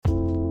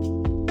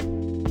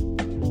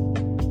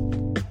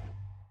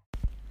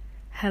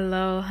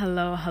Hello,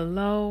 hello,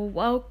 hello.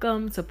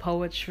 Welcome to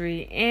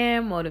Poetry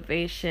and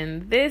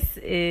Motivation. This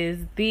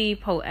is the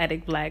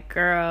Poetic Black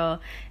Girl,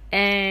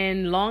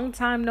 and long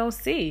time no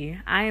see.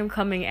 I am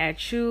coming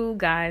at you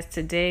guys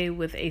today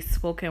with a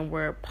spoken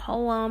word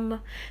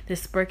poem.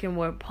 This spoken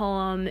word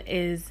poem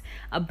is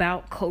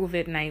about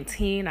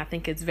COVID-19. I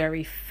think it's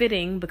very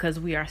fitting because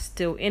we are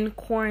still in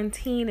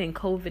quarantine and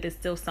COVID is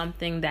still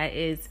something that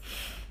is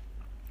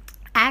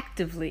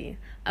actively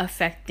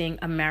affecting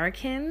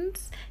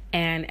Americans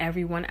and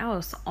everyone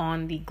else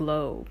on the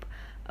globe.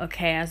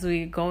 Okay, as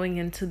we're going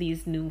into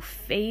these new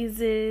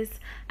phases,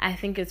 I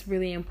think it's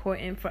really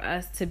important for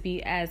us to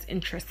be as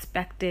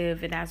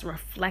introspective and as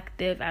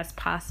reflective as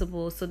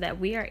possible so that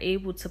we are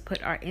able to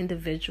put our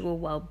individual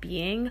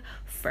well-being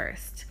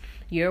first.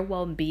 Your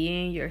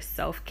well-being, your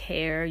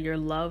self-care, your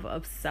love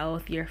of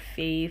self, your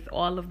faith,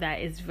 all of that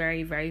is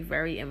very, very,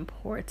 very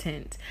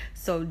important.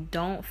 So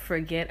don't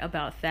forget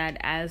about that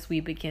as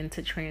we begin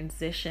to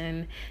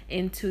transition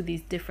into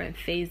these different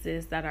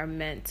phases that are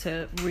meant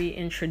to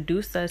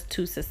reintroduce us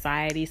to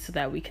society so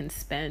that we can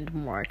spend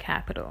more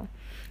capital.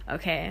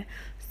 Okay,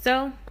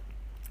 so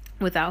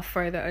without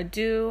further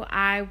ado,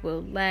 I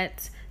will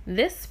let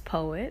this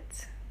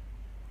poet,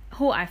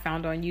 who I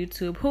found on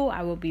YouTube, who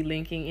I will be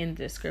linking in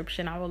the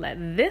description, I will let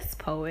this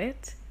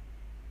poet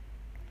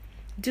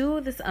do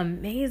this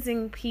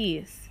amazing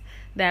piece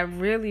that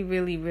really,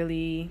 really,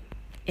 really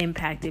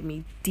impacted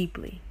me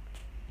deeply.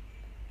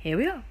 Here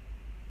we go.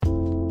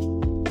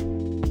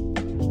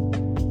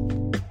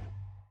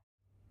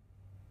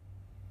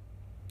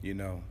 You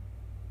know,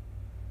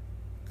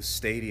 the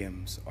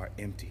stadiums are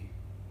empty,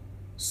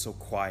 so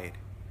quiet.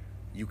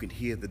 You can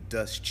hear the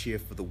dust cheer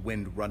for the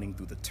wind running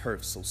through the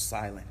turf, so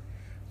silent.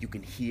 You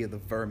can hear the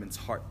vermin's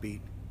heartbeat.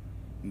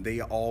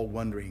 They are all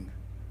wondering,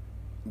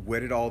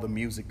 where did all the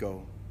music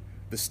go?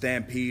 The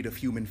stampede of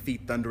human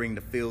feet thundering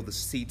to fill the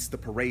seats, the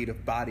parade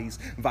of bodies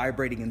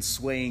vibrating and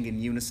swaying in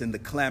unison, the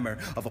clamor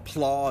of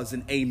applause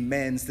and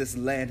amens. This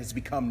land has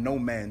become no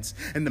man's,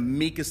 and the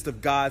meekest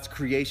of God's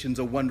creations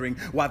are wondering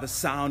why the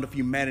sound of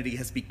humanity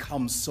has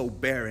become so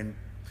barren.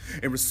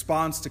 In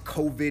response to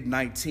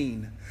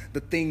COVID-19,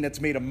 the thing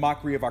that's made a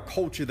mockery of our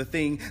culture, the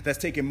thing that's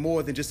taken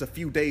more than just a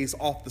few days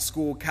off the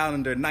school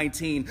calendar,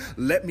 19,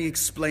 let me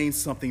explain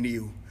something to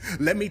you.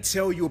 Let me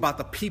tell you about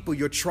the people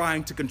you're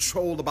trying to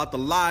control, about the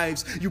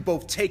lives you've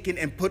both taken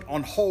and put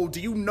on hold. Do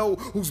you know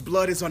whose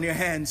blood is on your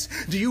hands?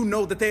 Do you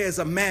know that there is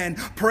a man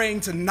praying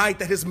tonight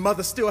that his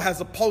mother still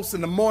has a pulse in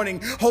the morning,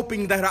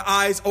 hoping that her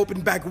eyes open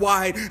back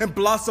wide and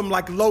blossom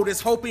like lotus,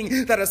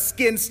 hoping that her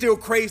skin still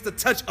craves the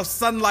touch of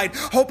sunlight,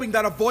 hoping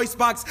that her voice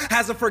box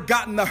hasn't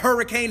forgotten the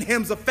hurricane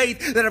hymns of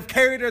faith that have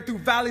carried her through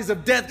valleys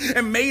of death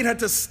and made her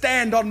to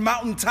stand on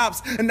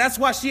mountaintops. And that's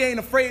why she ain't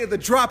afraid of the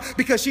drop,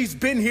 because she's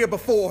been here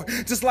before.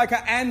 Just like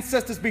her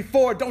ancestors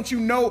before, don't you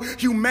know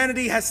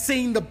humanity has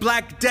seen the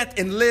Black Death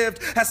and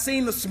lived, has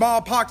seen the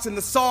smallpox and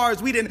the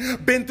SARS. We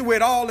didn't been through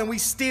it all and we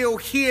still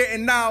here,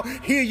 and now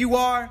here you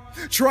are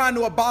trying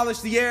to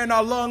abolish the air in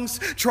our lungs,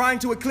 trying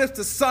to eclipse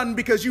the sun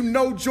because you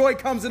know joy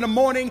comes in the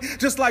morning,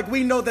 just like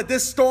we know that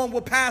this storm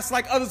will pass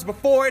like others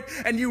before it,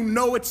 and you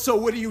know it. So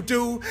what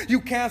do? You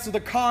cancel the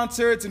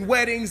concerts and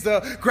weddings,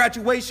 the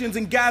graduations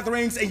and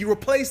gatherings, and you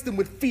replace them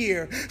with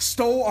fear,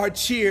 stole our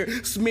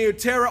cheer, smeared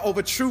terror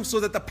over truth so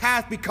that the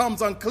path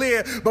becomes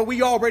unclear. But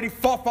we already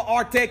fought for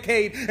our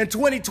decade, and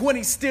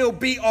 2020 still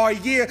be our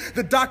year.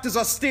 The doctors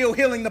are still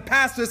healing, the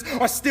pastors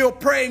are still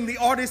praying, the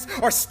artists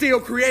are still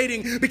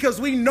creating,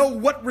 because we know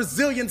what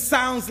resilience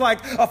sounds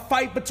like, a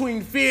fight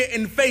between fear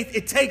and faith.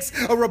 It takes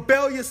a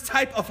rebellious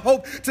type of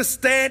hope to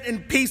stand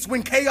in peace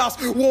when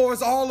chaos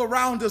wars all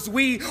around us.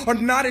 We are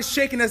not as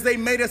shaken as they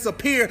made us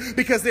appear,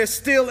 because there's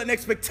still an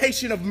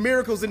expectation of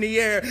miracles in the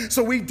air.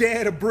 So we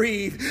dare to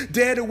breathe,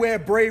 dare to wear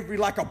bravery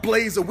like a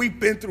blazer. We've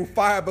been through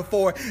fire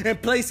before, in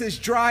places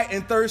dry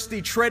and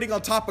thirsty, treading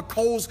on top of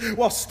coals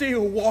while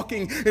still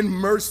walking in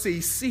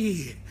mercy.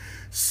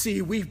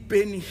 See, we've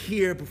been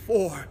here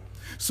before.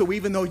 So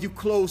even though you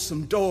closed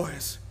some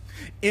doors,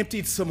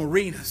 emptied some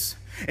arenas,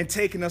 and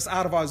taken us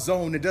out of our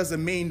zone, it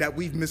doesn't mean that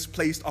we've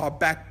misplaced our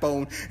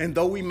backbone. And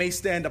though we may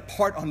stand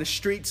apart on the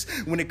streets,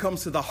 when it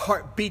comes to the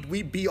heartbeat,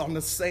 we be on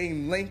the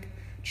same link.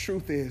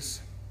 Truth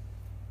is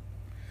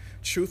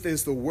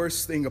the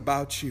worst thing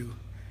about you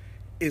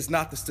is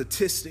not the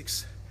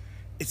statistics.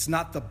 It's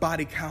not the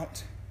body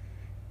count.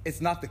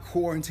 It's not the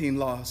quarantine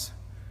laws.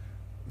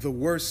 The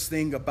worst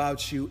thing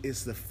about you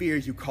is the fear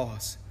you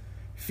cause.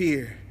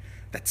 Fear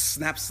that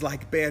snaps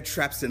like bear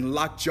traps and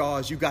locked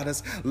jaws. You got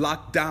us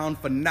locked down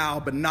for now,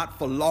 but not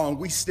for long.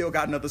 We still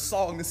got another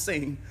song to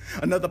sing,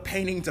 another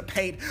painting to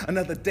paint,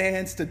 another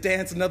dance to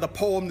dance, another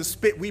poem to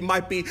spit. We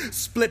might be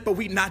split, but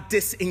we not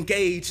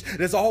disengaged.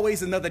 There's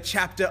always another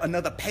chapter,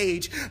 another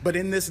page. But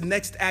in this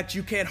next act,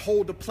 you can't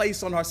hold a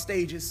place on our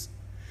stages.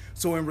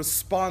 So in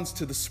response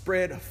to the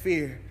spread of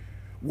fear,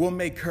 we'll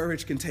make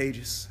courage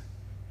contagious.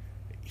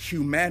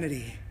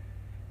 Humanity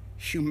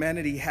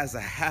has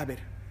a habit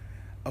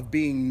of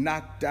being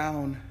knocked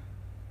down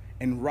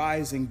and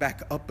rising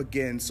back up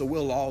again. So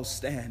we'll all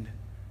stand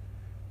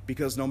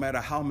Because no matter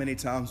how many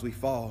times we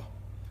fall,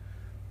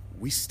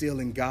 we still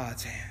in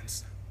God's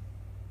hands.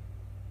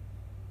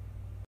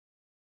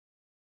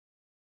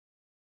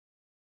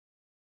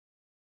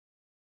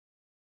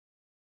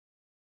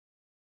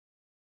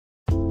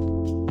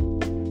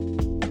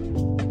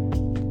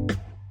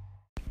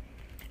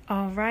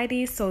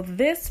 Alrighty, so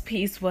this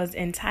piece was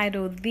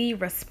entitled The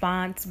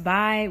Response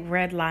by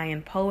Red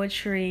Lion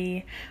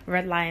Poetry.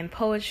 Red Lion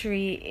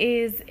Poetry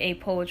is a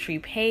poetry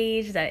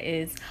page that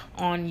is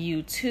on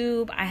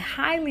YouTube. I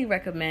highly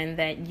recommend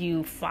that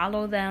you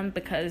follow them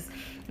because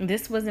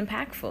this was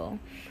impactful.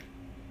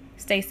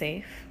 Stay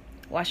safe,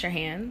 wash your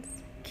hands,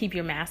 keep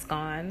your mask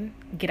on,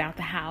 get out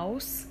the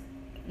house.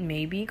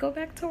 Maybe go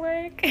back to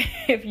work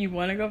if you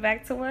want to go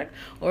back to work,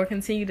 or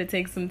continue to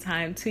take some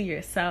time to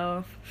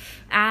yourself.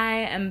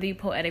 I am the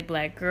Poetic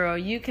Black Girl.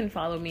 You can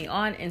follow me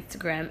on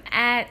Instagram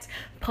at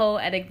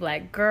Poetic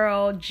Black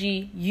Girl,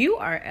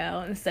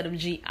 GURL instead of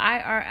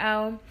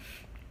GIRL.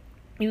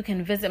 You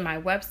can visit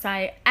my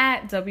website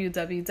at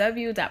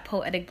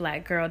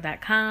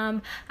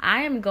www.poeticblackgirl.com.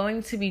 I am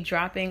going to be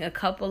dropping a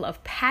couple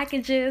of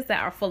packages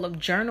that are full of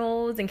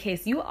journals in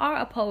case you are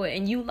a poet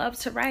and you love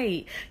to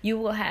write. You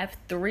will have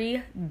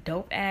 3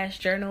 dope-ass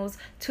journals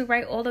to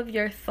write all of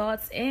your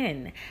thoughts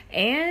in.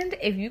 And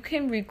if you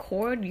can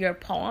record your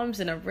poems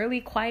in a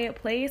really quiet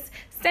place,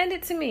 send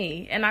it to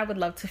me and I would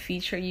love to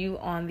feature you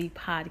on the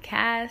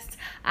podcast.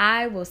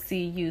 I will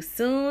see you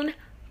soon.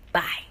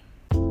 Bye.